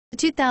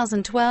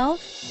2012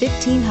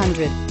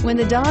 1500. When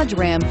the Dodge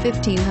Ram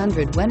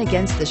 1500 went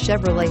against the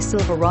Chevrolet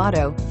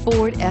Silverado,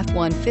 Ford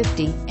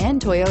F-150,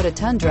 and Toyota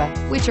Tundra,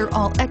 which are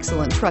all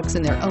excellent trucks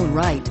in their own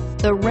right,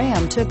 the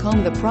Ram took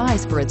home the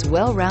prize for its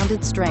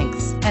well-rounded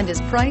strengths and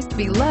is priced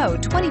below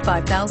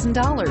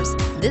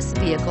 $25,000. This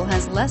vehicle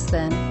has less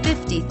than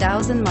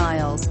 50,000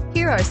 miles.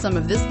 Here are some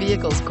of this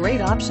vehicle's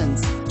great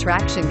options: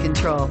 traction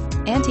control,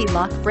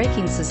 anti-lock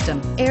braking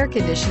system, air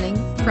conditioning,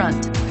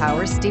 front,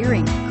 power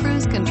steering,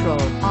 cruise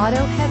control,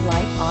 auto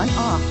headlight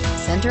on-off,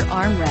 center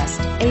armrest,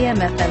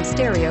 AM/FM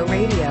stereo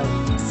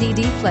radio,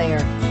 CD player,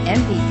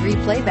 MP3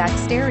 playback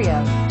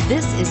stereo.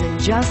 This isn't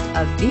just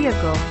a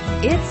vehicle,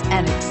 it's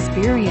an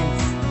experience.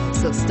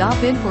 So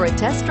stop in for a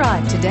test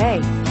drive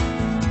today.